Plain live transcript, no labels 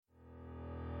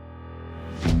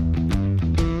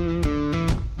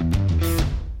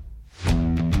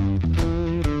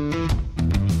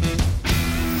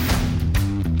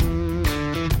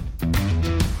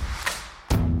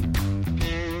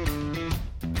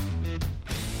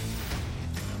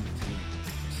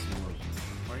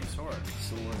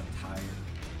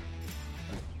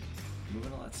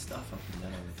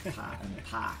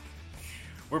Unpack.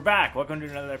 We're back. Welcome to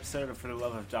another episode of For the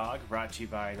Love of Dog, brought to you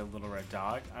by the Little Red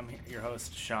Dog. I'm your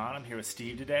host, Sean. I'm here with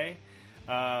Steve today.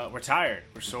 We're tired.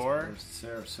 We're sore.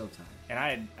 We're so tired.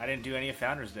 And I didn't do any of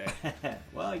Founders Day.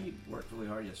 Well, you worked really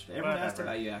hard yesterday. Everyone asked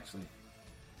about you, actually.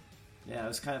 Yeah, it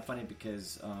was kind of funny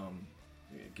because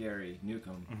Gary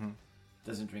Newcomb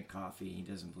doesn't drink coffee. He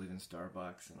doesn't believe in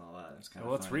Starbucks and all that. It's kind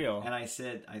of funny. It's real. And I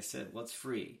said, well, it's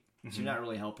free. So you're not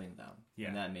really helping them. Yeah.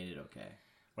 And that made it okay.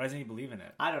 Why doesn't he believe in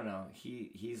it? I don't know.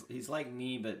 He's like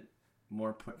me, but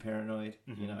more paranoid.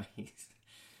 You know, he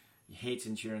hates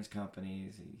insurance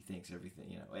companies. He thinks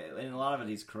everything. You know, and a lot of it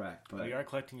he's correct. But we are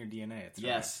collecting your DNA. It's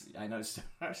yes, right. I know.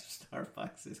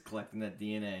 Starbucks is collecting that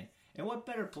DNA. And what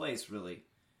better place, really?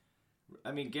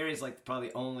 I mean, Gary's like probably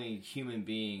the only human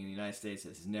being in the United States that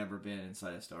has never been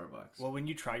inside a Starbucks. Well, when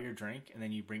you try your drink and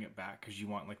then you bring it back because you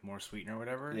want like more sweetener or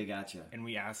whatever, they got you. And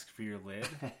we ask for your lid,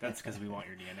 that's because we want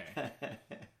your DNA.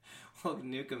 Well,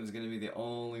 Newcomb's going to be the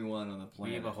only one on the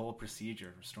planet. We have a whole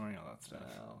procedure for storing all that stuff.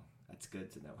 Wow, that's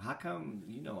good to know. How come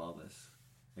you know all this?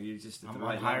 Are you just I'm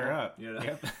higher up? You know?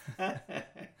 Yep.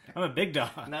 I'm a big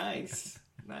dog. Nice.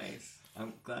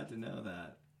 I'm glad to know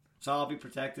that. So I'll be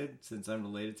protected since I'm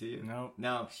related to you? Nope.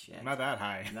 No, shit. I'm not that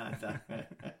high. Not that.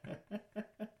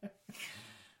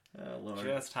 Oh, Lord.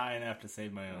 Just high enough to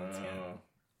save my own skin.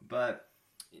 But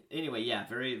anyway, yeah,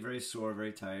 very, very sore,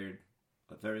 very tired.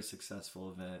 A very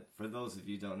successful event. For those of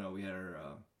you who don't know, we had our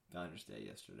Founders Day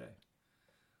yesterday.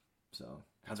 So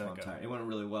how'd that go? Tired. It went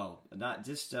really well. Not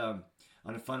just on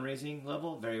a fundraising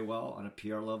level, very well. On a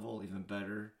PR level, even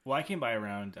better. Well, I came by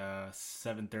around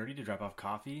 7:30 to drop off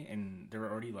coffee, and there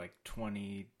were already like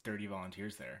 20, 30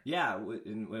 volunteers there. Yeah,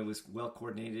 and it was well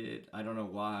coordinated. I don't know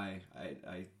why.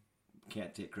 I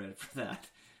can't take credit for that.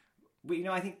 But,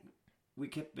 I think we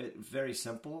kept it very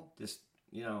simple. Just,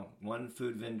 one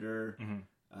food vendor,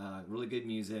 really good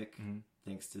music,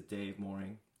 thanks to Dave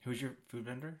Mooring. Who's your food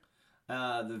vendor?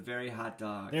 The Very Hot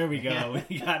Dog. There we go.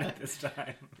 We got it this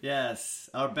time. Yes,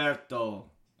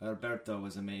 Alberto. Alberto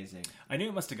was amazing. I knew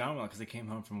it must have gone well because I came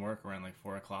home from work around like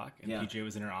 4 o'clock, and PJ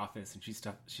was in her office, and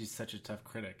she's such a tough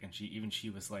critic, and she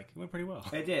was like, it went pretty well.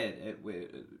 It did.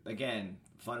 Again,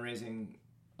 fundraising,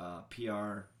 PR,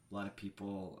 a lot of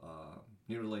people,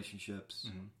 new relationships,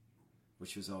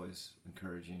 which was always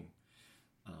encouraging.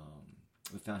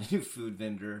 We found a new food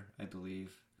vendor, I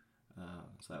believe.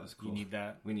 So that was cool. You need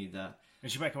that? We need that.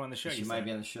 And she might come on the show. She might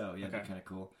be on the show. Yeah, okay. That'd be kind of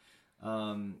cool.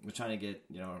 We're trying to get,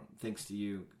 thanks to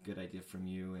you, good idea from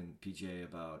you and PJ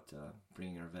about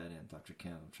bringing our vet in, Dr.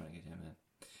 Kim. I'm trying to get him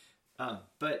in.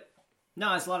 But,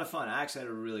 no, it's a lot of fun. I actually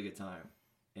had a really good time.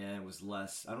 And it was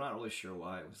less, I'm not really sure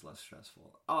why it was less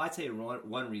stressful. Oh, I'd say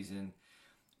one reason.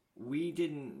 We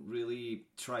didn't really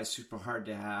try super hard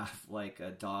to have like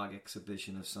a dog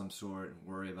exhibition of some sort and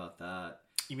worry about that.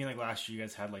 You mean like last year you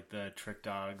guys had like the trick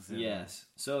dogs? And... Yes.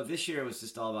 So this year it was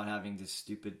just all about having just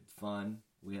stupid fun.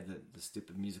 We had the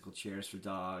stupid musical chairs for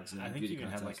dogs. And I think you even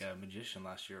contest. had like a magician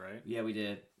last year, right? Yeah, we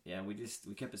did. Yeah, we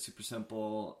kept it super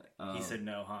simple. He said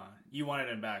no, huh? You wanted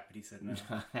him back, but he said no.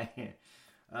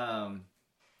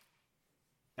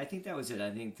 I think that was it.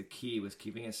 I think the key was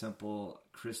keeping it simple.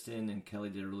 Kristen and Kelly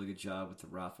did a really good job with the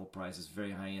raffle prizes.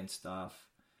 Very high-end stuff.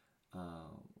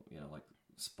 Like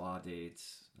spa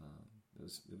dates.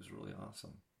 It was really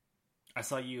awesome. I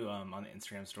saw you on the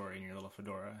Instagram story in your little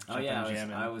fedora. Oh yeah,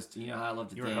 I was. You know how I love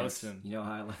to dance. You were hosting. You know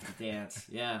how I love to dance.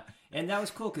 Yeah, and that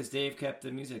was cool because Dave kept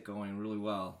the music going really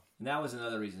well. And that was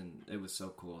another reason it was so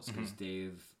cool. Because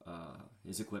Dave,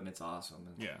 his equipment's awesome.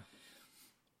 And yeah.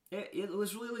 It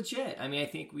was really legit. I mean, I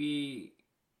think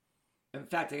in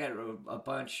fact, I got a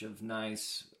bunch of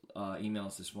nice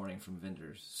emails this morning from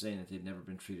vendors saying that they'd never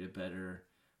been treated better.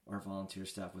 Our volunteer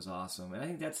staff was awesome. And I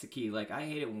think that's the key. Like, I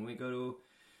hate it when we go to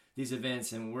these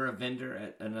events and we're a vendor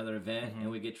at another event and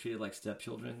we get treated like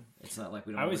stepchildren. It's not like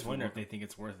we don't. I always wonder if they think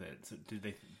it's worth it. So did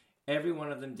they? Every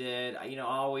one of them did.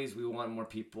 Always we want more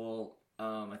people.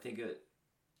 I think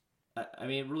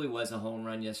it really was a home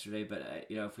run yesterday, but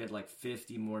if we had like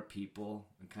 50 more people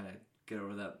and kind of get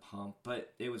over that hump,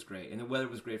 but it was great. And the weather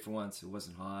was great for once. It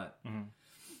wasn't hot. And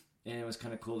it was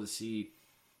kind of cool to see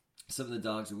some of the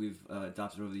dogs that we've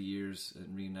adopted over the years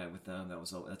and reunite with them.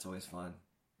 That's always fun.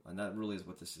 And that really is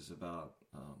what this is about.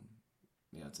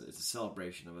 It's a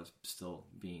celebration of us still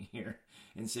being here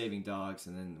and saving dogs.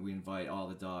 And then we invite all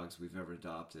the dogs we've ever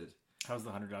adopted. How's the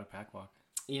 100-dog pack walk?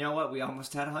 You know what? We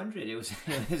almost had 100. It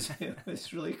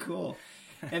was really cool.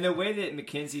 And the way that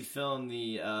Mackenzie filmed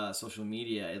the social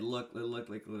media, it looked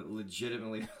like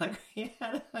legitimately like we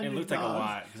had 100 It looked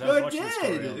dogs. like a lot. It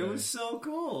did. It was so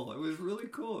cool. It was really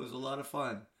cool. It was a lot of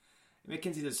fun.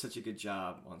 Mackenzie does such a good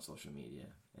job on social media,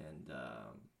 and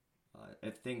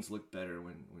if things look better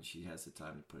when she has the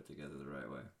time to put it together the right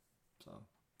way. So,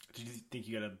 did you think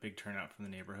you got a big turnout from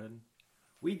the neighborhood?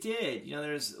 We did.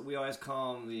 We always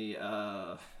call them the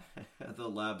the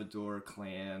Labrador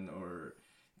clan, or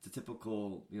the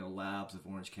typical labs of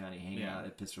Orange County hang out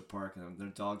at Pittsburgh Park, and their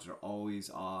dogs are always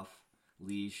off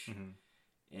leash,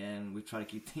 and we try to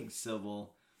keep things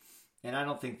civil. And I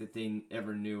don't think that they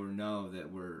ever knew or know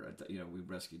that we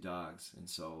rescue dogs, and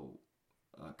so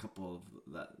a couple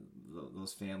of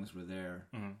those families were there,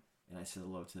 and I said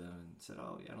hello to them and said,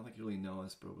 "Oh yeah, I don't think you really know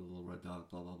us, but we're a little red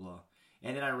dog, blah blah blah."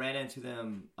 And then I ran into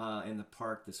them in the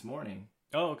park this morning.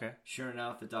 Oh, okay. Sure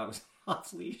enough, the dog was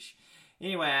off leash.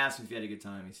 Anyway, I asked him if he had a good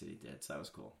time. He said he did, so that was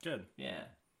cool. Good. Yeah.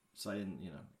 So I didn't,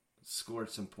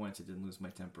 scored some points. I didn't lose my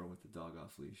temper with the dog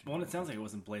off leash. Well, it sounds like it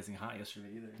wasn't blazing hot yesterday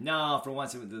either. No, for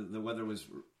once the weather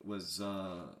was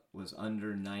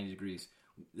under 90 degrees.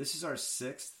 This is our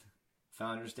 6th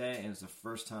Founders Day, and it's the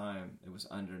first time it was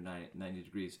under 90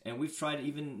 degrees. And we've tried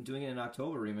even doing it in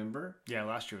October, remember? Yeah,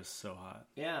 last year was so hot.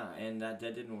 Yeah, and that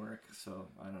didn't work, so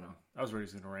I don't know. I was worried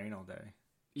it was going to rain all day.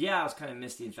 Yeah, it was kind of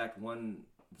misty. In fact,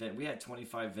 we had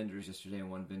 25 vendors yesterday, and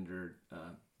one vendor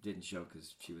didn't show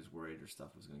because she was worried her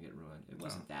stuff was going to get ruined. It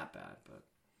wasn't that bad, but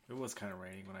it was kind of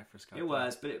raining when I first got there. It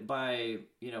was, but by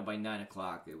 9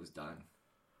 o'clock it was done.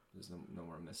 There was no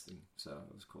more misting, so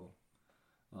it was cool.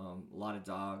 A lot of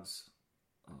dogs,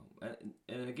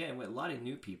 and again, a lot of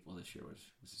new people this year, which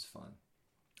is fun.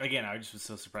 Again, I just was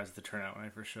so surprised at the turnout when I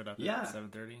first showed up at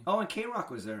 7:30. Oh, and K-Rock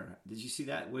was there. Did you see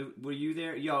that? Were you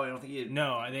there? Yo, I don't think you did.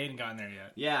 No, they hadn't gotten there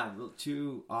yet. Yeah,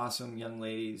 2 awesome young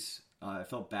ladies. I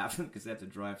felt bad for them because they have to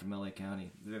drive from LA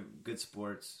County. They're good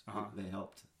sports. They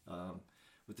helped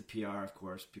with the PR, of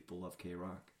course. People love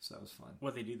K-Rock, so that was fun.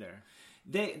 What they do there?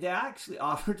 They actually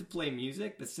offered to play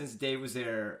music, but since Dave was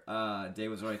there, Dave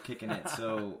was already kicking it.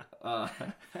 So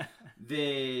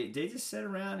they just sat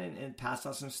around and passed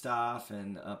out some stuff,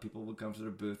 and people would come to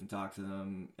their booth and talk to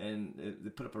them. And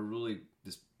they put up a really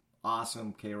just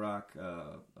awesome K-Rock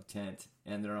tent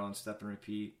and their own step and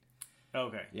repeat.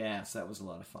 Okay. Yeah, so that was a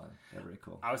lot of fun. Yeah, very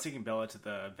cool. I was taking Bella to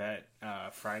the vet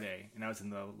Friday, and I was in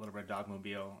the Little Red Dog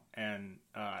Mobile, and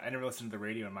I never listened to the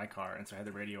radio in my car, and so I had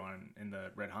the radio on in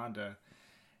the red Honda,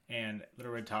 and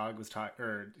Little Red Dog was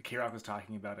K-Rock was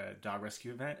talking about a dog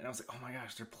rescue event, and I was like, oh my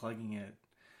gosh, they're plugging it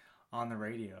on the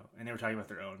radio, and they were talking about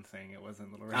their own thing. It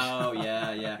wasn't Little Red Dog. Oh,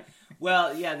 yeah.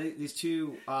 Well, yeah, these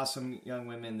 2 awesome young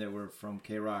women that were from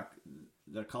K-Rock,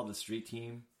 they're called the Street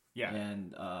Team. Yeah.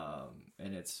 And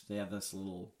they have this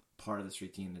little part of the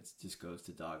street team that just goes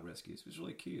to dog rescues. It was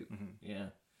really cute. Mm-hmm.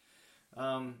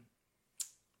 Yeah.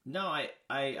 No,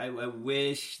 I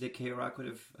wish that K-Rock would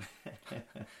have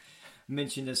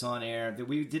mentioned us on air. That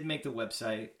we did make the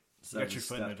website. So you got your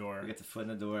foot in the door. We got the foot in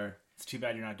the door. It's too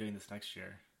bad you're not doing this next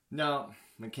year. No,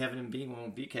 Kevin and Bean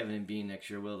won't be Kevin and Bean next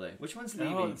year, will they? Which one's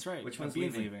leaving? Oh, that's right. Which one's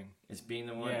Bean's leaving? Is Bean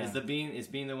the one? Yeah. Is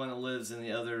Bean the one that lives in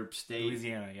the other state?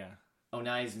 Louisiana, yeah. Oh,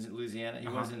 now he's in Louisiana? He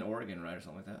was in Oregon, right, or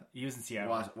something like that? He was in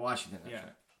Seattle. Washington, yeah.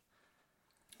 Right.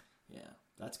 Yeah,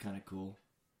 that's kind of cool.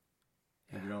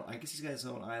 Yeah. I guess he's got his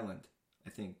own island, I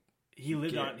think. He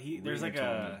lived on... There's like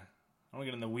a... I don't want to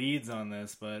get in the weeds on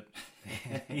this, but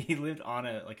he lived on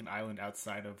an island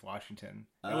outside of Washington.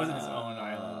 It wasn't his own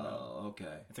island, though. Oh,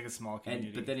 okay. It's like a small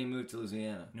community. But then he moved to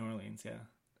Louisiana. New Orleans, yeah.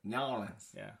 New Orleans?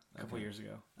 Yeah, a couple years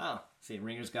ago. Oh, see,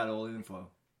 Ringer's got old info.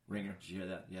 Ringer, did you hear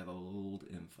that? You have old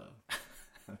info.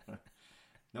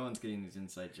 No one's getting these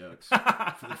inside jokes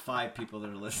for the 5 people that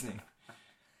are listening.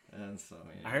 And so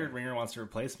I heard Ringer wants to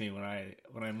replace me when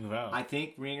I move out. I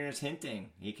think Ringer's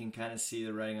hinting. He can kind of see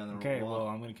the writing on the wall. Okay, well,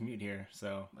 I'm going to commute here,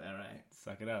 so all right,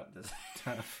 suck it up.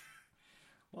 Tough.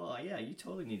 Well, yeah, you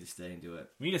totally need to stay and do it.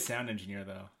 We need a sound engineer,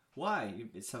 though. Why?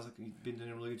 It sounds like you've been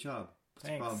doing a really good job. What's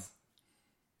Thanks. the problem?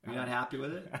 You're not happy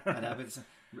with it? Not happy with it?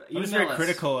 I'm just very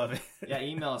critical of it. Yeah,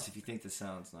 email us if you think the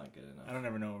sound's not good enough. I don't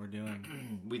ever know what we're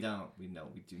doing. We don't. We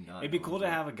do not. It'd be cool to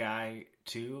have a guy,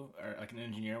 too, or like an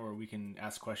engineer, where we can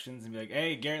ask questions and be like,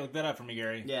 hey, Gary, look that up for me,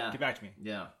 Gary. Yeah. Get back to me.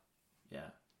 Yeah.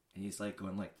 And he's like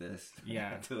going like this.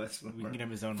 Yeah. To us. We can get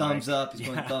him his own thumbs mic. up. He's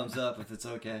going thumbs up if it's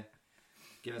okay.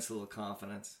 Give us a little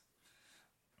confidence.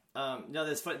 No,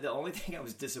 that's funny. The only thing I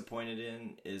was disappointed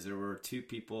in is there were 2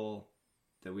 people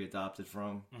that we adopted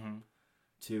from. Mm-hmm.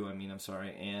 2, I'm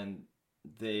sorry. And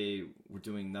they were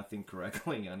doing nothing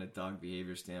correctly on a dog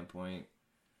behavior standpoint.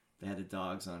 They had the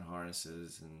dogs on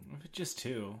harnesses and just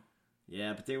 2.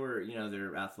 Yeah, but they were,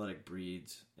 they're athletic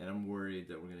breeds, and I'm worried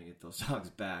that we're going to get those dogs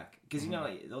back because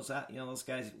those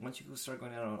guys. Once you start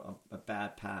going down a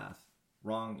bad path,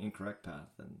 wrong, incorrect path,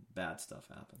 then bad stuff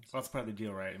happens. Well, that's part of the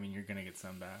deal, right? I mean, you're going to get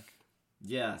some back.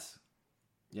 Yes,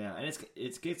 Yeah, and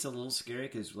it gets a little scary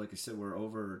because, like I said, we're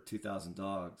over 2,000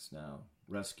 dogs now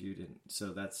rescued, and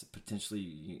so that's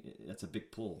potentially that's a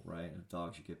big pool, right, of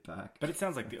dogs you get back. But it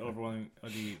sounds like the overwhelming,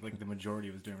 the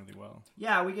majority was doing really well.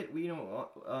 Yeah,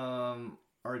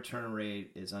 our return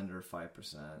rate is under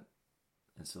 5%,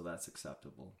 and so that's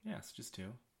acceptable. Yeah, it's just 2.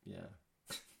 Yeah,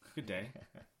 good day.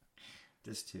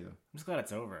 Just 2. I'm just glad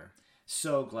it's over.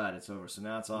 So glad it's over. So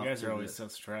now it's off. You guys are always so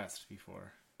stressed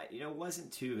before. It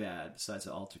wasn't too bad besides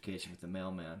the altercation with the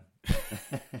mailman.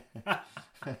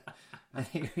 I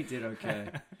think we did okay.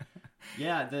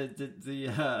 Yeah,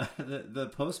 the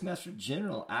Postmaster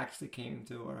General actually came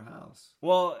to our house.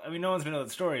 Well, I mean, no one's gonna know the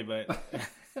story, but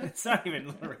it's not even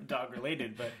Little Red Dog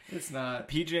related. But it's not.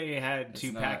 PJ had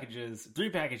 3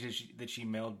 packages that she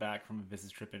mailed back from a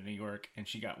business trip in New York, and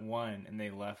she got one, and they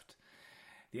left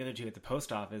the other 2 at the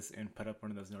post office and put up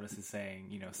one of those notices saying,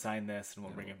 sign this and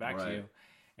we'll bring it back to you.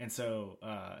 And so,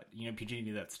 PJ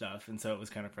knew that stuff, and so it was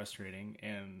kind of frustrating.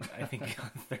 And I think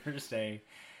on Thursday,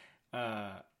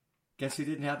 guess who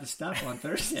didn't have the stuff on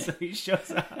Thursday? So he shows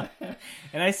up,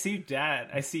 and I see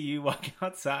you walking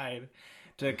outside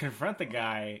to confront the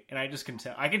guy, and I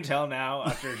can tell now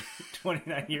after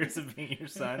 29 years of being your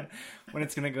son when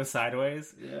it's going to go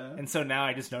sideways. Yeah. And so now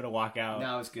I just know to walk out.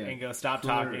 Now it's good. And go, stop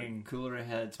talking. Cooler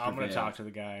heads I'm going to talk to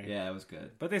the guy. Yeah, it was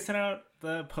good. But they sent out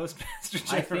the Postmaster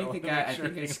General. I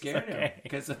think they scared him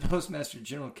because the Postmaster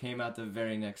General came out the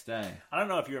very next day. I don't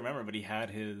know if you remember, but he had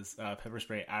his pepper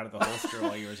spray out of the holster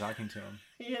while you were talking to him.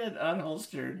 He had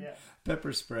unholstered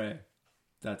pepper spray.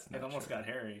 That's not It almost true. got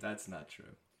hairy. That's not true.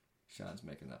 Sean's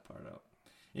making that part up.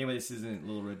 Anyway, this isn't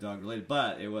Little Red Dog related,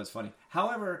 but it was funny.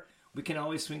 However, we can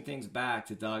always swing things back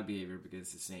to dog behavior because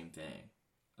it's the same thing.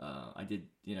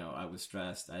 I was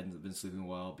stressed. I hadn't been sleeping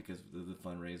well because of the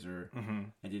fundraiser. Mm-hmm.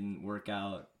 I didn't work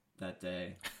out that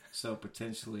day. So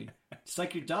potentially, it's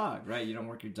like your dog, right? You don't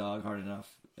work your dog hard enough.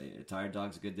 A tired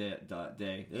dog's a good day.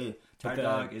 Tired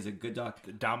dog is a good dog.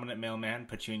 The dominant mailman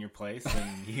put you in your place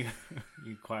and you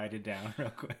quieted down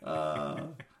real quick.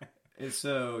 And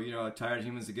so, a tired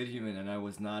human's a good human, and I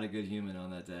was not a good human on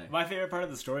that day. My favorite part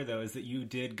of the story, though, is that you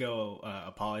did go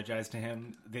apologize to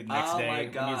him the next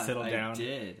day when you settled down. I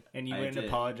did. And you went and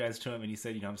apologized to him, and you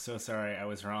said, I'm so sorry, I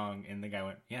was wrong. And the guy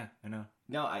went, yeah, I know.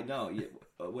 No, I know.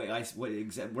 Wait,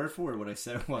 word for word, what I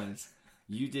said was,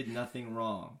 you did nothing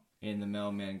wrong. And the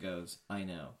mailman goes, I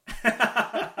know.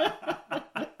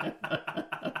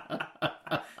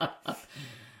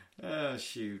 Oh,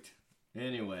 shoot.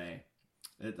 Anyway.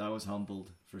 I was humbled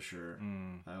for sure.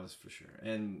 I was for sure,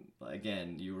 and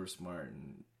again, you were smart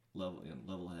and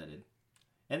level-headed,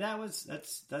 and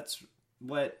that's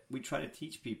what we try to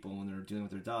teach people when they're dealing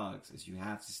with their dogs: is you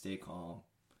have to stay calm,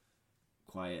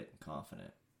 quiet, and confident,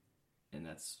 and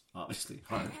that's obviously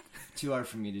too hard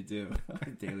for me to do on a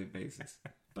daily basis.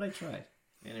 But I tried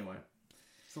anyway.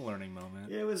 It's a learning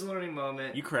moment. It was a learning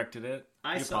moment. You corrected it.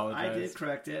 I did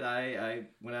correct it. I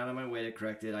went out of my way to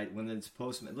correct it.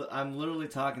 I'm literally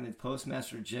talking. The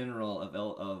Postmaster General of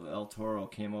El Toro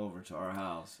came over to our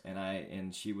house,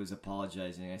 and she was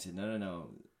apologizing. I said, no,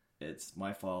 it's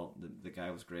my fault. The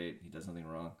guy was great. He does nothing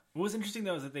wrong. What was interesting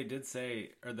though is that they did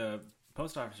say, or the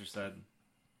post officer said,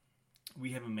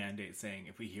 we have a mandate saying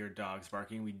if we hear dogs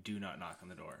barking, we do not knock on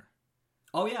the door.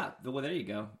 Oh yeah. Well, there you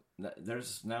go.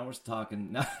 Now we're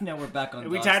talking. Now we're back on.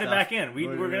 We tied it back in.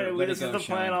 This is the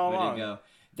plan all along. Go.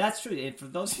 That's true. And for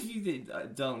those of you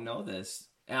that don't know this,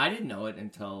 and I didn't know it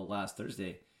until last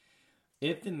Thursday,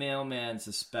 if the mailman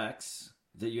suspects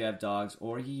that you have dogs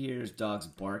or he hears dogs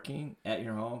barking at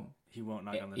your home, he won't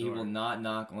knock on the door. He will not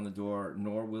knock on the door,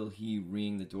 nor will he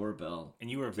ring the doorbell.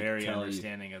 And you were very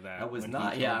understanding of that. I was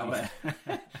not. Yeah.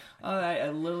 I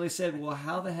literally said, "Well,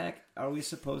 how the heck are we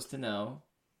supposed to know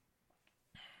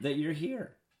that you're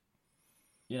here?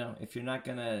 If you're not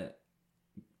gonna,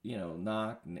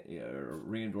 knock or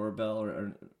ring a doorbell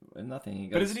or nothing." He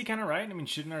goes, but isn't he kind of right? I mean,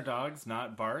 shouldn't our dogs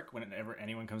not bark whenever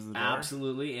anyone comes to the door?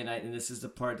 Absolutely, and this is the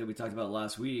part that we talked about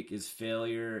last week. Is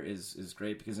failure is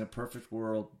great because in a perfect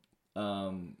world,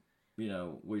 what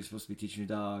you're supposed to be teaching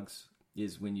your dogs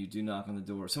is when you do knock on the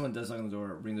door. Someone does knock on the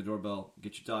door, ring the doorbell,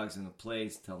 get your dogs in the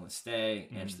place, tell them to stay,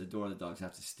 answer the door. The dogs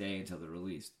have to stay until they're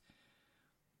released.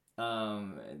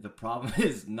 The problem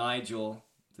is Nigel,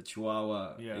 the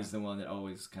Chihuahua, is the one that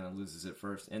always kind of loses it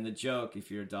first. And the joke, if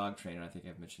you're a dog trainer, I think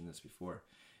I've mentioned this before,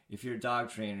 if you're a dog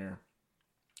trainer,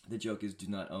 the joke is do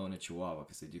not own a Chihuahua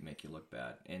because they do make you look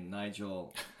bad. And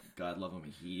Nigel, God love him,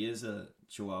 he is a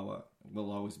Chihuahua,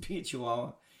 will always be a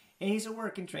Chihuahua. And he's a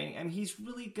work in training. I mean, he's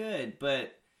really good,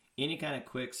 but any kind of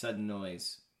quick, sudden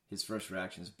noise, his first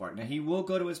reaction is bark. Now, he will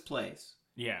go to his place.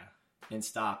 Yeah. And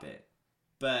stop it.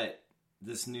 But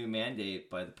this new mandate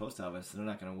by the post office, they're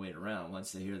not going to wait around.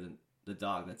 Once they hear the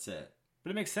dog, that's it.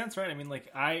 But it makes sense, right? I mean,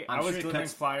 like I I'm was sure it delivering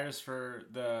cuts- flyers for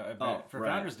the event for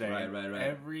Founders Day.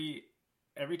 Right.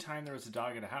 Every time there was a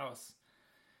dog at a house,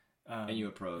 And you it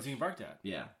was approach. being barked at.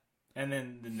 Yeah. And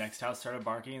then the next house started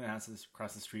barking, and the houses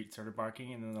across the street started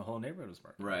barking, and then the whole neighborhood was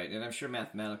barking. Right, and I'm sure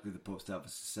mathematically the post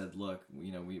office said, "Look,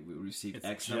 we received It's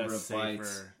X number of just bites.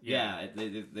 safer. Yeah,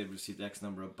 they received X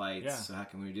number of bites. Yeah. So how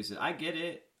can we reduce it? I get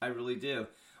it, I really do.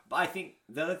 But I think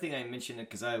the other thing I mentioned it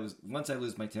because once I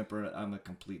lose my temper, I'm a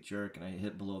complete jerk, and I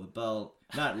hit below the belt.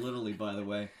 Not literally, by the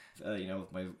way,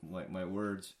 with my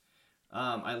words.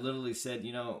 I literally said,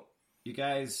 you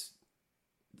guys,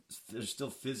 they're still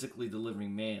physically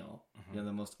delivering mail, the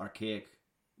most archaic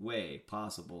way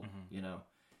possible,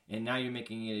 and now you're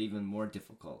making it even more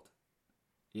difficult.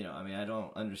 I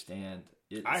don't understand.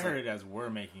 I heard it as we're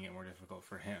making it more difficult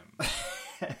for him.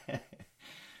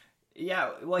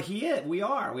 Yeah, well, we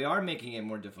are making it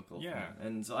more difficult. Yeah. For him.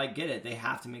 And so I get it. They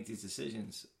have to make these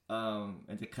decisions,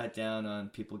 and to cut down on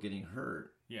people getting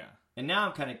hurt. Yeah. And now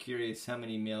I'm kind of curious how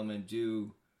many mailmen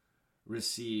do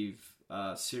receive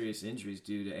serious injuries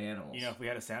due to animals. If we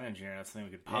had a sound engineer, that's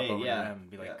something we could pop over to them and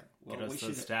be like, get us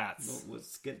those stats. Well,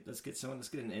 let's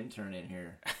get an intern in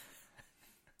here.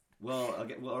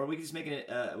 Or we could just make it.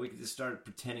 We could just start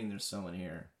pretending there's someone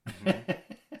here,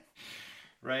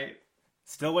 right?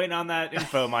 Still waiting on that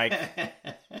info, Mike.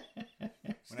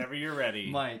 Whenever you're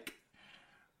ready, Mike.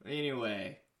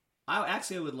 Anyway, I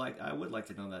would like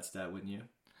to know that stat, wouldn't you?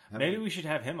 Maybe we should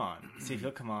have him on. See if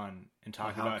he'll come on and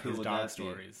talk about his dog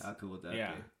stories. How cool would that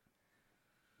be?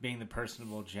 Being the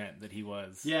personable gent that he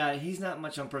was. Yeah, he's not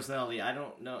much on personality. I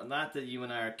don't know. Not that you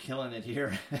and I are killing it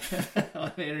here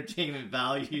on entertainment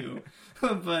value,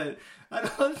 but I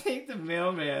don't think the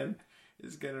mailman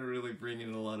is going to really bring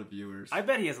in a lot of viewers. I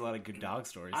bet he has a lot of good dog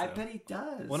stories. I bet he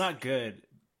does. Well, not good,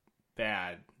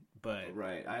 bad, but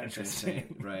right. I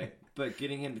understand. Right. But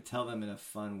getting him to tell them in a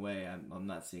fun way, I'm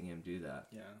not seeing him do that.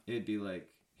 Yeah. It'd be like,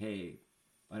 hey,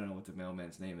 I don't know what the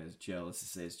mailman's name is. Joe. Let's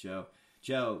just say it's Joe.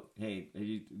 Joe, hey, have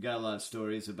you got a lot of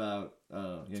stories about...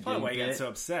 That's probably why he got so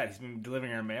upset. He's been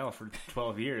delivering our mail for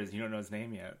 12 years. You don't know his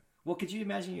name yet. Well, could you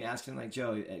imagine you asking, like,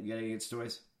 Joe, you got any good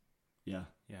stories? Yeah.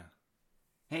 Yeah.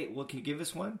 Hey, well, can you give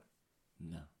us one?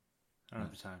 No. I don't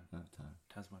have the time. Not the time.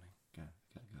 Time's money. Gotta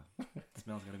go. This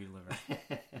mail's got to be delivered.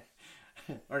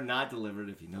 Or not delivered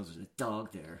if he knows there's a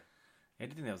dog there. I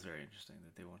did think that was very interesting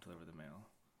that they won't deliver the mail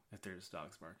if there's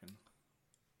dogs barking.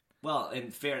 Well,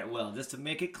 just to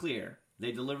make it clear,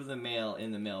 they deliver the mail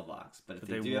in the mailbox. But if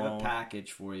they do have a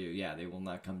package for you, they will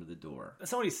not come to the door.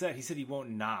 That's not what he said. He said he won't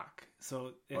knock.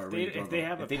 So if they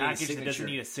have a package that doesn't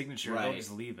need a signature, they'll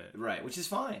just leave it. Right, which is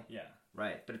fine. Yeah.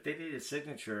 Right, but if they need a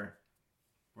signature...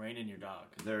 Rein in your dog.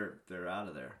 They're out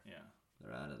of there. Yeah.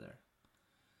 They're out of there.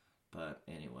 But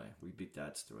anyway, we beat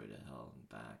that story to hell and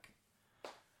back.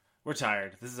 We're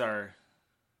tired. This is our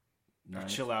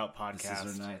chill out podcast.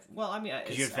 This is our ninth. Well, I mean,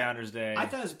 because you had Founders Day. I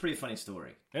thought it was a pretty funny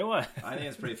story. It was. I think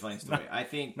it's a pretty funny story. I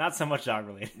think not so much dog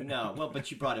related. No, well,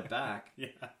 but you brought it back. Yeah,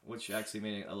 which actually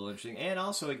made it a little interesting, and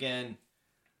also again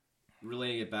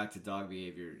relating it back to dog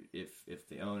behavior. If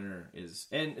the owner is,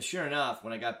 and sure enough,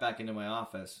 when I got back into my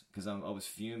office because I was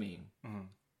fuming,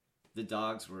 the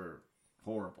dogs were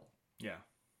horrible. Yeah.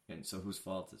 And so whose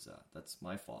fault is that? That's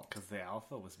my fault. Because the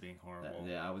alpha was being horrible.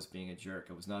 I was being a jerk.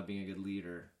 I was not being a good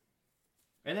leader.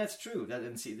 And that's true.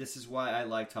 And see, this is why I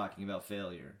like talking about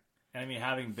failure. And I mean,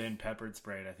 having been peppered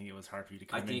sprayed, I think it was hard for you to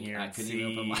come in here and see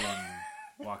and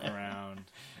walk around.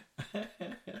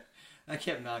 I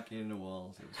kept knocking into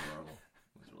walls. It was horrible.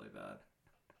 It was really bad.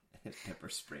 His pepper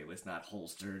spray was not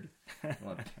holstered.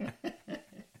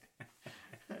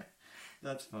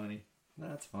 That's funny.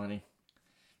 That's funny.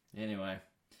 Anyway.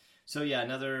 So yeah,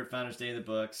 another Founders Day in the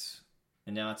books.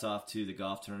 And now it's off to the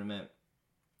golf tournament.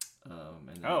 I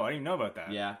didn't even know about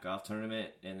that. Yeah, golf tournament,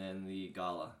 and then the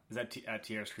gala. Is that at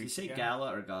Tierras Creek? Do you say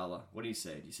gala or gala? What do you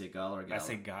say? Do you say gala or gala? I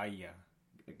say Gaia.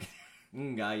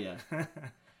 Gaia.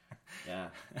 Yeah.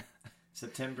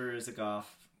 September is the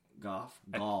golf.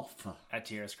 At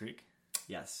Tierras Creek?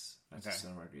 Yes. That's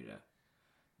Santa Margarita.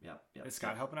 Yep. Is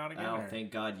Scott helping out again? Oh, thank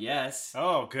God, yes.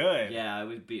 Oh, good. Yeah, it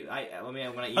would be. When I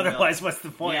emailed, otherwise, what's the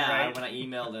point? Yeah, right? when I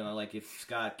emailed him, I'm like, if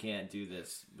Scott can't do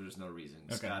this, there's no reason.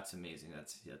 Okay. Scott's amazing.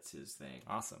 That's his thing.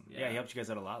 Awesome. Yeah, he helped you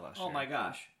guys out a lot last year. Oh my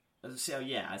gosh. So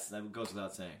yeah, that goes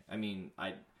without saying. I mean,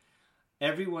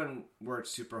 everyone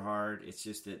works super hard. It's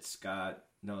just that Scott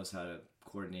knows how to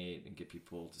coordinate and get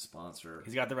people to sponsor.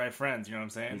 He's got the right friends. You know what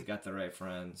I'm saying? He's got the right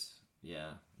friends.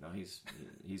 Yeah. No, he's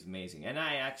amazing. And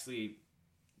I actually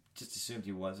just assumed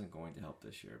he wasn't going to help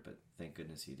this year, but thank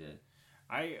goodness he did.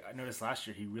 I noticed last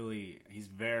year he's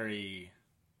very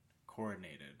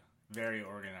coordinated, very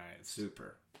organized,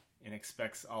 Super. and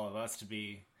expects all of us to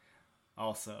be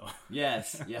also.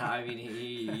 Yes, yeah. I mean,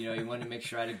 he wanted to make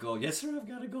sure I had a goal. Yes, sir. I've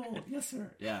got a goal. Yes,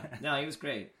 sir. Yeah. No, he was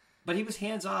great, but he was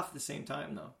hands off at the same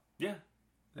time, though. Yeah,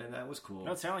 and that was cool.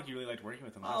 No, it sounded like you really liked working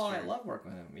with him last year. I love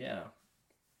working with him. Yeah.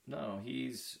 No,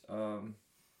 he's I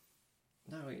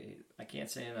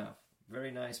can't say enough.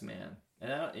 Very nice man,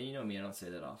 and you know me, I don't say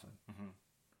that often. Mm-hmm.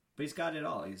 But he's got it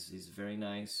all. He's very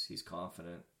nice. He's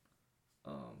confident,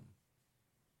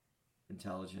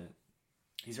 intelligent.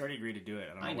 He's already agreed to do it.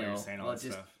 I don't know why you're saying all this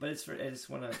stuff. But I just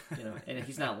want to, and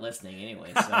he's not listening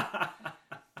anyway. So,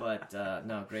 but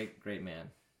no, great man.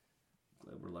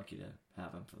 We're lucky to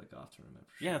have him for the golf tournament.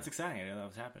 For sure. Yeah, it's exciting. I didn't know that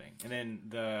was happening. And then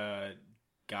the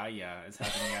Gaia is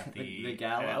happening at the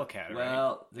gala. At LCAT, right?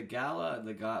 Well, the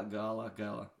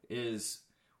gala is.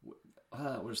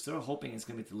 We're still hoping it's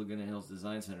going to be at the Laguna Hills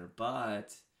Design Center,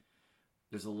 but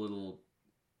there's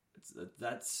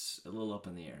that's a little up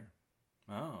in the air.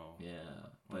 Oh, yeah.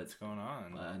 What's going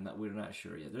on? We're not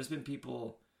sure yet. There's been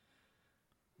people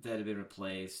that have been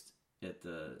replaced at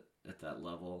that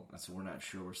level, so we're not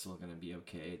sure we're still going to be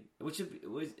okay.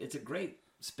 It's a great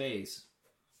space.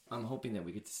 I'm hoping that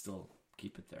we get to still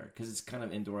keep it there because it's kind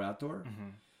of indoor outdoor. Mm-hmm.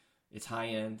 It's high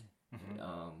end.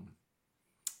 Mm-hmm.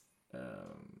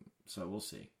 So we'll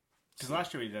see. Because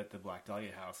last year we did at the Black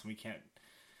Dahlia House, and we can't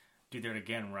do that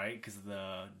again, right? Because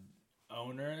the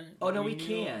owner. Oh no, we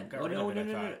can. Oh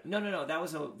no. That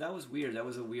was weird. That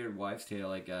was a weird wives' tale,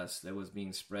 I guess. That was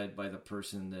being spread by the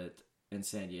person that in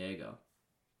San Diego.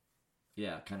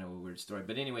 Yeah, kind of a weird story.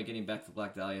 But anyway, getting back to the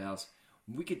Black Dahlia House,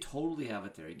 we could totally have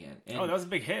it there again. And that was a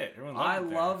big hit. Everyone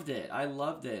loved it. I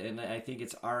loved it, and I think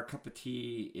it's our cup of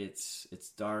tea. It's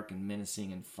dark and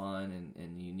menacing and fun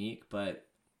and unique, but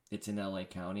it's in LA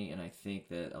County, and I think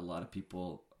that a lot of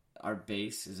people. Our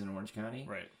base is in Orange County,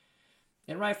 right?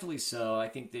 And rightfully so. I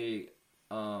think they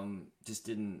just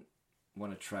didn't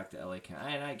want to trek to LA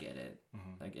County, and I get it.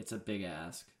 Mm-hmm. Like it's a big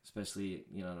ask, especially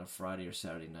on a Friday or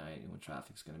Saturday night when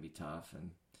traffic's going to be tough,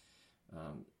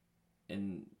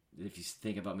 and if you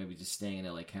think about maybe just staying in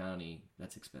LA County,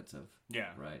 that's expensive. Yeah,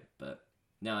 right. But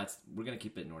now we're going to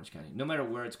keep it in Orange County. No matter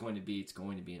where it's going to be in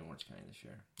Orange County this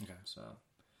year. Okay. So,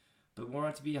 but we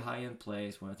want it to be a high end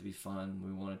place. We want it to be fun.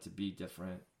 We want it to be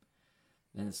different.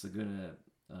 And this Laguna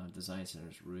Design Center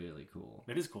is really cool.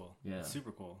 It is cool. Yeah. It's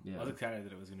super cool. Yeah. I was excited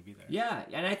that it was going to be there. Yeah,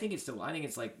 and I think it's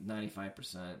like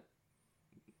 95%.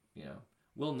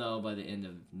 We'll know by the end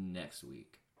of next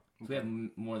week. Okay. We have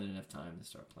more than enough time to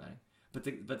start planning. But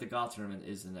the golf tournament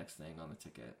is the next thing on the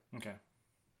ticket. Okay.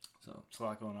 So it's a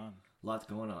lot going on. Lots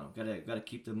going on. Got to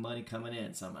keep the money coming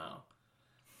in somehow.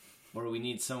 Or we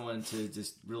need someone to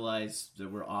just realize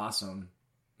that we're awesome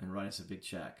and write us a big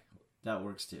check. That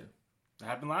works too. It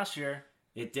happened last year.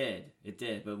 It did,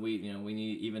 but we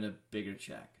need even a bigger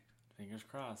check. Fingers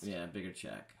crossed. Yeah, a bigger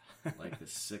check, like the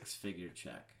 6-figure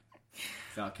check.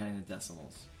 Without counting the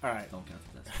decimals. All right, don't count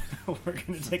the decimals. We're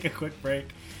going to take a quick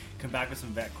break. Come back with some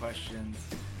vet questions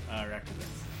right after this.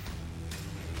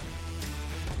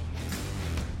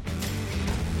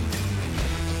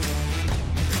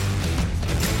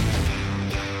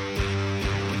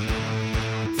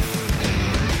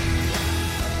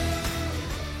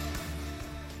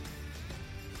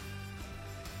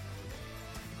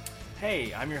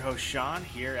 Hey, I'm your host Sean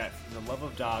here at The Love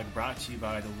of Dog, brought to you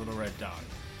by the Little Red Dog.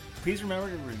 Please remember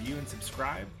to review and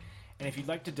subscribe, and if you'd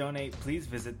like to donate, please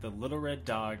visit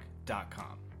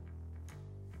thelittlereddog.com.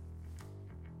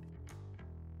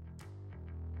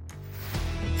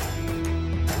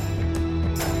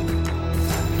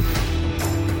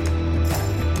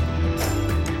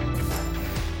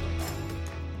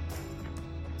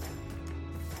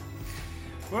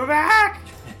 We're back!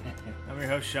 I'm your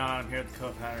host, Sean. I'm here with the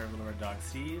co-founder of Little Red Dog,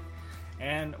 Steve.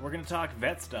 And we're going to talk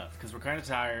vet stuff because we're kind of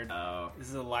tired. Oh. This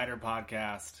is a lighter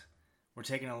podcast. We're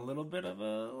taking a little bit of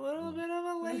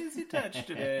a lazy touch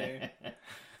today.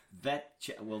 Vet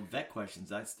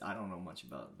questions. I don't know much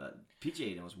about that.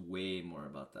 PJ knows way more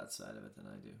about that side of it than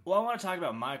I do. Well, I want to talk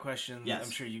about my questions. Yes.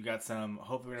 I'm sure you got some.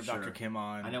 Hopefully, we're going to have Dr. Kim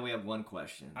on. I know we have one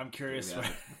question. I'm curious.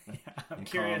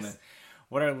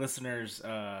 What our listeners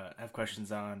have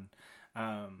questions on.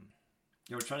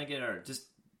 Yeah, we're trying to get just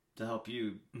to help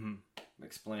you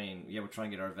explain. Yeah, we're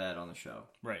trying to get our vet on the show.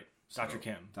 Right. So, Dr.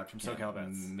 Kim. Dr. Kim. SoCal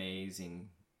Vets. Amazing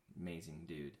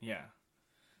dude. Yeah.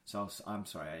 So I'm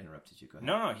sorry I interrupted you. Go ahead.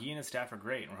 No, he and his staff are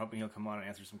great, and we're hoping he'll come on and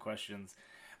answer some questions.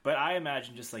 But I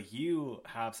imagine just like you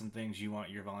have some things you want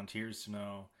your volunteers to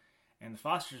know, And the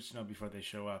fosters should know before they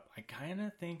show up. I kind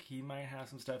of think he might have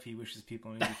some stuff he wishes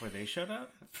people knew before they showed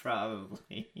up.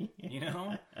 Probably. You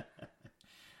know?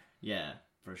 Yeah,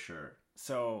 for sure.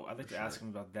 So I'd like to ask him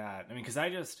about that. I mean,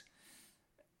 because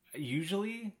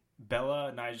usually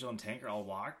Bella, Nigel, and Tank are all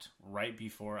walked right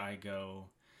before I go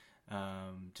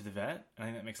to the vet. I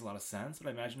think that makes a lot of sense, but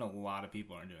I imagine a lot of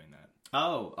people aren't doing that.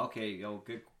 Oh, okay. Oh,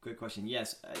 good question.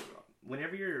 Yes,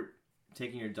 whenever you're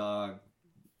taking your dog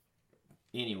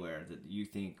anywhere that you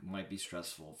think might be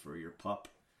stressful for your pup,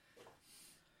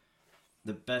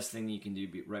 the best thing you can do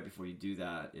right before you do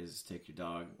that is take your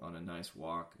dog on a nice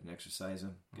walk and exercise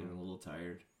him, get him a little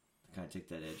tired, kind of take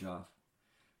that edge off,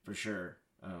 for sure.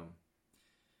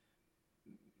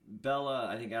 Bella,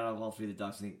 I think out of all three of the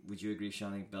dogs, would you agree,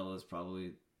 Sean? I think Bella is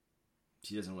probably,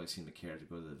 she doesn't really seem to care to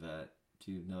go to the vet.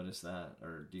 Do you notice that?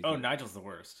 Or do you think Nigel's the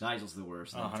worst. Nigel's the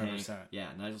worst. Then 100%. Tank. Yeah,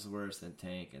 Nigel's the worst, then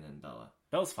Tank, and then Bella.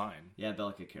 Bella's fine. Yeah,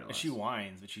 Bella could care less. She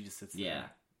whines, but she just sits there.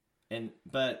 Yeah.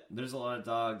 But there's a lot of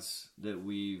dogs that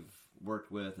we've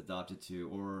worked with, adopted to,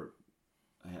 or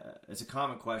it's a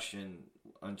common question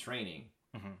on training.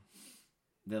 Mm-hmm.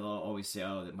 They'll always say,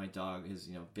 "Oh, that my dog has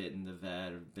bitten the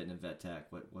vet or bitten a vet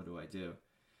tech. What do I do?"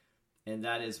 And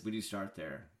that is, we do start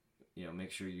there.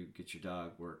 Make sure you get your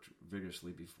dog worked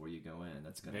vigorously before you go in.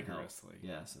 That's going to help. Vigorously.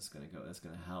 Yes, that's going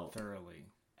to help. Thoroughly.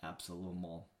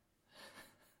 Absolutely.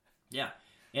 Yeah.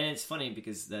 And it's funny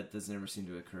because that doesn't ever seem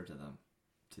to occur to them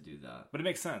to do that. But it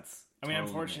makes sense. I mean, Totally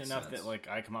I'm fortunate enough sense. that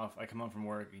I come home from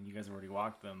work and you guys have already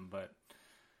walked them, but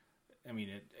I mean,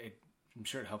 I'm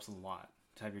sure it helps a lot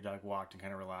to have your dog walked and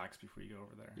kind of relax before you go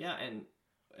over there. Yeah,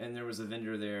 and there was a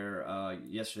vendor there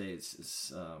yesterday with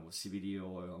CBD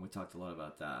oil, and we talked a lot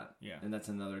about that. Yeah. And that's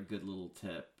another good little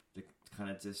tip to kind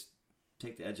of just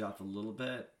take the edge off a little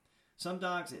bit. Some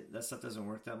dogs, that stuff doesn't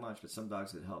work that much, but some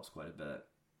dogs it helps quite a bit.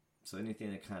 So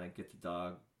anything to kind of get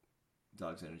the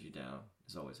dog's energy down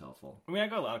is always helpful. I mean, I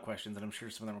got a lot of questions, and I'm sure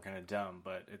some of them are kind of dumb,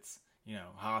 but it's,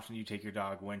 how often do you take your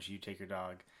dog? When should you take your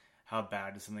dog? How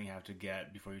bad does something have to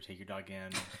get before you take your dog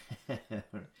in?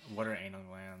 What are anal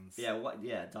glands?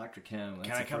 Yeah, Dr. Kim,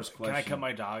 that's the first question. Can I cut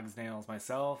my dog's nails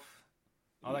myself?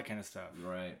 All that kind of stuff.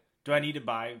 Right. Do I need to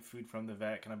buy food from the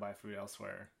vet? Can I buy food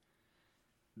elsewhere?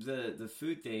 The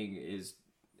food thing is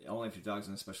only if your dog's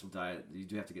on a special diet. You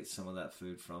do have to get some of that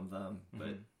food from them,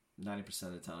 but 90%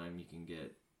 of the time you can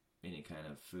get any kind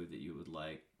of food that you would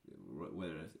like,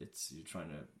 whether it's you're trying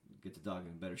to get the dog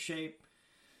in better shape,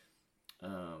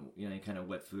 any kind of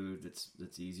wet food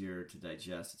that's easier to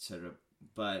digest, etc.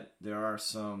 But there are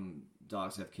some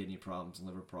dogs that have kidney problems and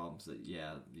liver problems that you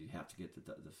have to get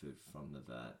the food from the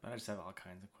vet. I just have all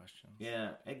kinds of questions. Yeah,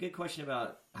 a good question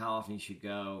about how often you should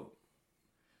go,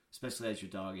 especially as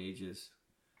your dog ages.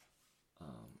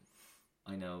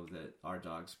 I know that our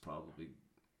dogs probably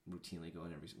routinely go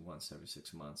in once every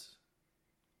 6 months.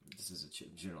 This is a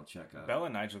general checkup. Bella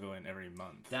and Nigel go in every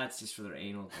month. That's just for their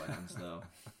anal glands, though.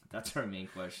 That's our main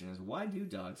question: is why do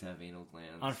dogs have anal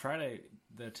glands? On Friday,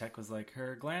 the tech was like,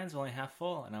 "Her glands are only half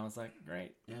full," and I was like,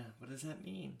 "Great." Yeah. What does that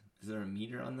mean? Is there a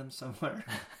meter on them somewhere?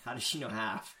 How does she know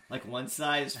half? Like one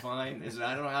side is fine.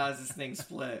 I don't know how is this thing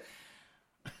split.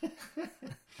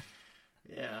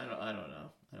 Yeah, I don't know.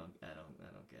 I don't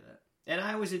get it. And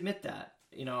I always admit that.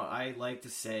 I like to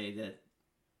say that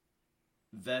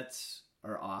vets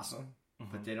are awesome,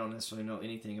 but they don't necessarily know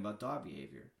anything about dog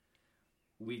behavior.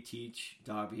 We teach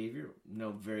dog behavior,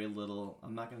 know very little.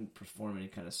 I'm not going to perform any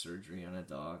kind of surgery on a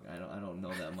dog. I don't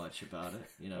know that much about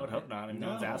it. I would hope not. I mean, no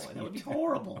one's asking. That would be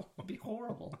horrible. It would be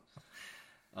horrible.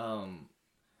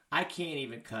 I can't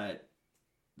even cut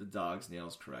the dog's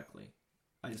nails correctly.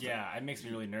 It makes me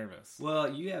really nervous.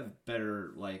 Well, you have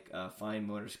better fine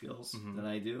motor skills than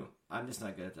I do. I'm just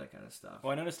not good at that kind of stuff.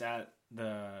 Well, I noticed at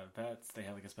the vets they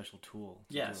have a special tool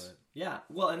to do it. Yeah.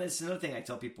 Well, and it's another thing I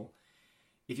tell people: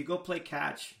 if you go play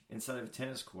catch inside of a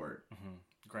tennis court,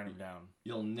 grind them down,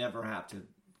 you'll never have to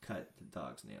cut the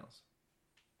dog's nails.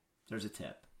 There's a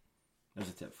tip. There's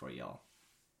a tip for y'all.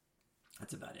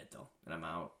 That's about it, though. And I'm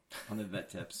out on the vet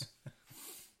tips.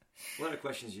 What other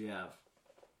questions do you have?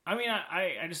 I mean,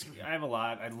 I have a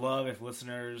lot. I'd love if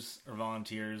listeners or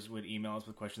volunteers would email us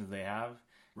with questions they have.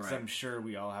 Because I'm sure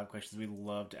we all have questions we'd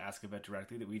love to ask a vet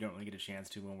directly that we don't really get a chance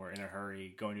to when we're in a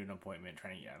hurry, going to an appointment,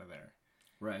 trying to get out of there.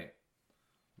 Right.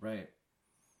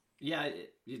 Yeah,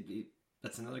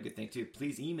 that's another good thing, too.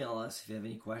 Please email us if you have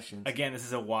any questions. Again, this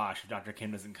is a wash if Dr.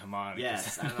 Kim doesn't come on.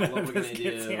 Yes, I don't know what we're going to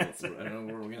do. I don't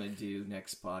know what we're going to do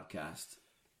next podcast.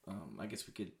 I guess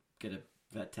we could get a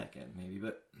vet tech in, maybe.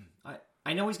 But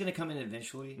I know he's going to come in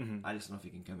eventually. I just don't know if he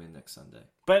can come in next Sunday.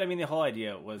 But, I mean, the whole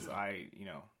idea was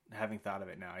having thought of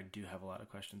it now, I do have a lot of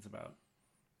questions about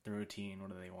the routine?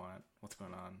 What do they want? What's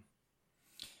going on?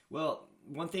 Well,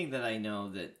 one thing that I know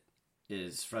that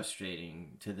is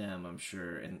frustrating to them, I'm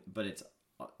sure, but it's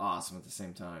awesome at the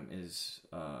same time, is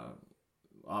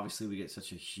obviously we get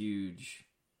such a huge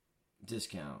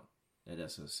discount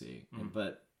at SOC,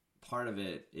 but part of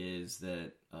it is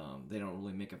that they don't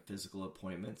really make up physical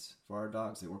appointments for our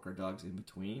dogs. They work our dogs in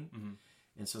between.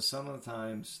 And so some of the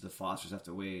times the fosters have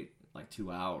to wait like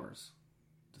 2 hours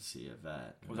to see a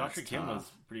vet. Well, Dr. Kim was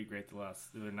pretty great the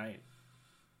other night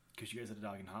because you guys had a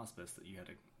dog in hospice that you had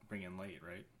to bring in late,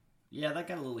 right? Yeah, that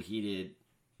got a little heated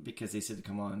because they said to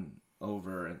come on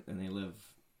over, and they live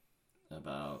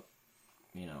about,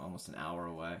 almost an hour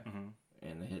away,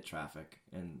 and they hit traffic,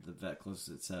 and the vet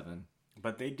closes at 7.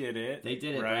 But they did it. They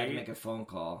did it, right? I had to make a phone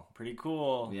call. Pretty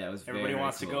cool. Yeah, it was Everybody very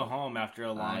wants cool. to go home after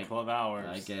a long 12 hours.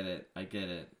 I get it.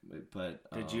 But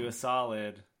did you a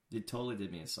solid. They totally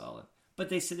did me a solid. But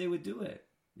they said they would do it,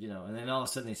 and then all of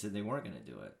a sudden they said they weren't going to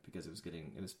do it because it was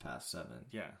past 7.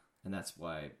 Yeah. And that's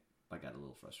why I got a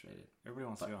little frustrated. Everybody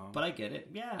wants to go home. But I get it.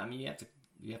 Yeah, I mean, you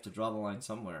have to draw the line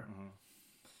somewhere.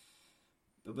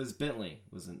 It was Bentley,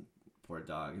 was a poor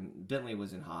dog, and Bentley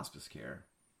was in hospice care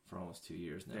for almost 2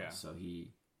 years now. Yeah. So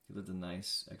he lived a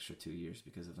nice extra 2 years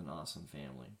because of an awesome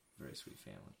family, very sweet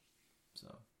family.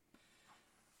 So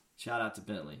shout out to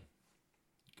Bentley,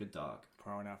 good dog.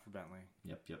 Pour one out for Bentley.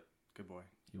 Yep. Good boy.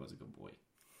 He was a good boy.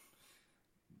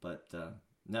 But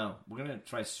no, we're gonna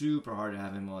try super hard to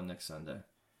have him on next Sunday.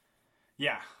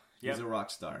 Yeah. He's a rock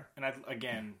star. And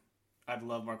I'd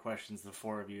love more questions, the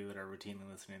 4 of you that are routinely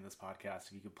listening to this podcast.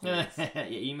 If you could please yeah,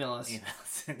 email us,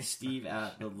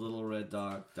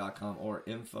 steve@thelittlereddog.com or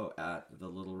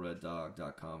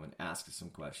info@thelittlereddog.com, and ask us some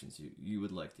questions you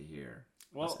would like to hear.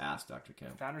 Well, let's ask Dr.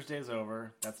 Kim. Founders Day is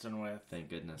over. That's done with. Thank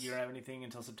goodness. You don't have anything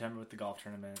until September with the golf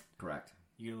tournament. Correct.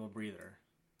 You get a little breather.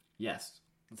 Yes.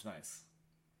 That's nice.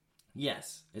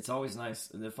 Yes. It's always nice.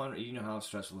 The fun. You know how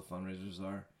stressful the fundraisers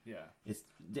are. Yeah. It's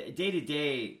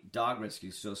day-to-day dog rescue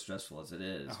is so stressful as it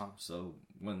is. So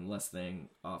one less thing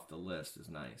off the list is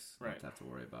nice. Right. Not to have to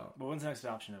worry about. But when's the next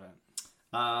adoption event?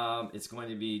 It's going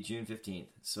to be June 15th.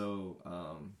 So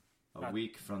a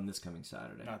week from this coming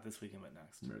Saturday. Not this weekend, but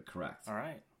next. Correct. All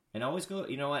right. And always go,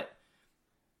 you know what?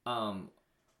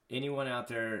 Anyone out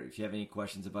there, if you have any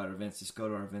questions about our events, just go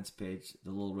to our events page,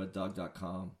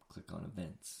 thelittlereddog.com, click on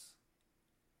events.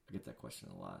 I get that question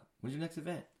a lot. When's your next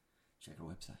event? Check our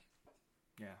website.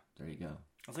 Yeah. There you go.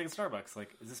 It's like at Starbucks.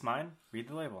 Like, is this mine? Read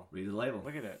the label. Read the label.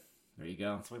 Look at it. There you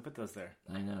go. That's why we put those there.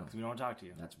 I know. Because we don't want to talk to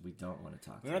you. We don't want to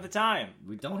talk to you. We don't have the time.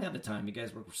 We don't have the time. You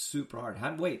guys work super hard.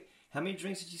 How many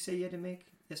drinks did you say you had to make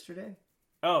yesterday?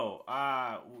 Oh,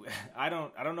 I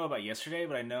don't know about yesterday,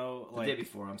 but I know The day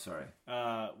before, I'm sorry.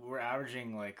 We're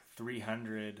averaging like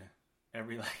 300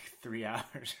 every like 3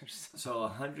 hours or so. So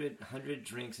 100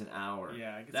 drinks an hour.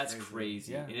 Yeah, it gets that's crazy.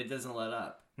 crazy. Yeah. And it doesn't let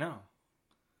up. No.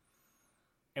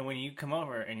 And when you come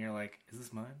over and you're like, "Is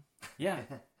this mine?" Yeah,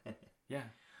 yeah.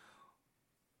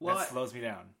 Well, that slows me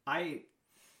down.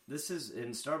 This is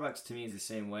in Starbucks to me is the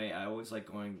same way. I always like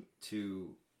going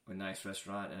to a nice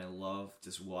restaurant, and I love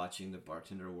just watching the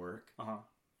bartender work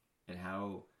and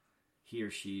how he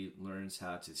or she learns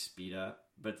how to speed up,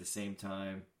 but at the same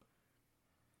time,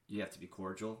 you have to be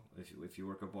cordial if you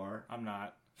work a bar. I'm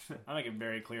not. I make it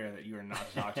very clear that you are not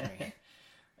to talk to me.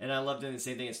 And I love doing the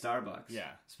same thing at Starbucks.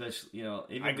 Yeah, especially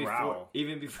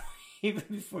even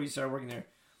before you start working there,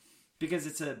 because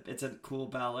it's a cool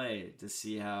ballet to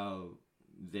see how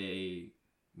they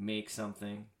make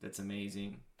something that's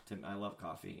amazing. I love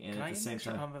coffee, and Can at I the same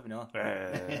time, pump of vanilla?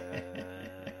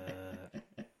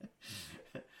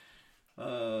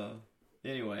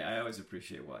 Anyway, I always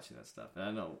appreciate watching that stuff, and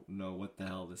I don't know what the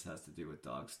hell this has to do with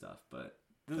dog stuff, but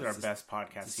this is our best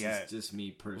podcast yet. It's just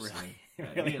me personally.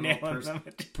 Really nailing them.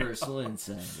 Personal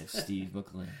insight of Steve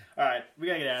McLean. All right, we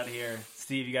gotta get out of here.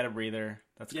 Steve, you got a breather.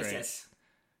 That's great. Yes.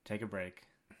 Take a break.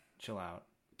 Chill out.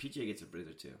 PJ gets a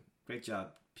breather too. Great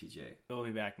job, PJ. We'll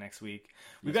be back next week.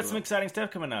 We've got some exciting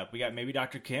stuff coming up. We got maybe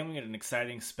Dr. Kim. We got an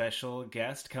exciting special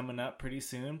guest coming up pretty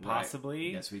soon, possibly.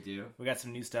 Right. Yes, we do. We got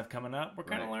some new stuff coming up. We're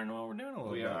kind of learning what we're doing a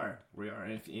little bit. We are.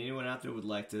 And if anyone out there would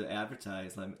like to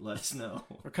advertise, let us know.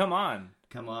 Or come on.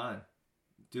 Come on.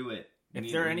 Do it.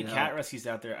 If there are any cat rescues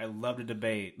out there, I love to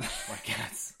debate why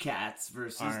cats. Cats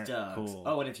versus dogs. Cool.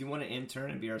 Oh, and if you want to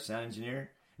intern and be our sound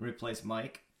engineer and replace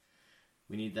Mike,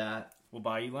 we need that. We'll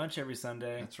buy you lunch every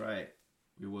Sunday. That's right.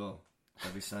 We will.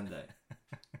 Every Sunday.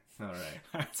 All right.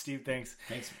 All right, Steve, thanks.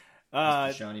 Thanks.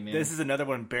 Shawnee Man. This is another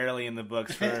one barely in the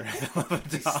books for the Love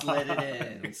of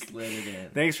Dog. We slid it in.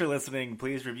 Thanks for listening.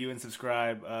 Please review and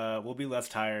subscribe. We'll be less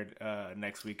tired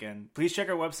next weekend. Please check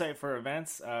our website for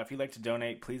events. If you'd like to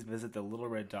donate, please visit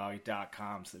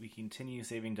thelittlereddog.com so that we continue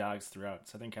saving dogs throughout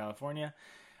Southern California.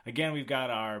 Again, we've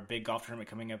got our big golf tournament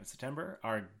coming up in September,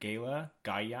 our gala,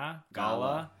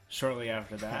 shortly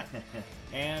after that.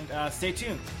 And stay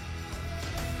tuned.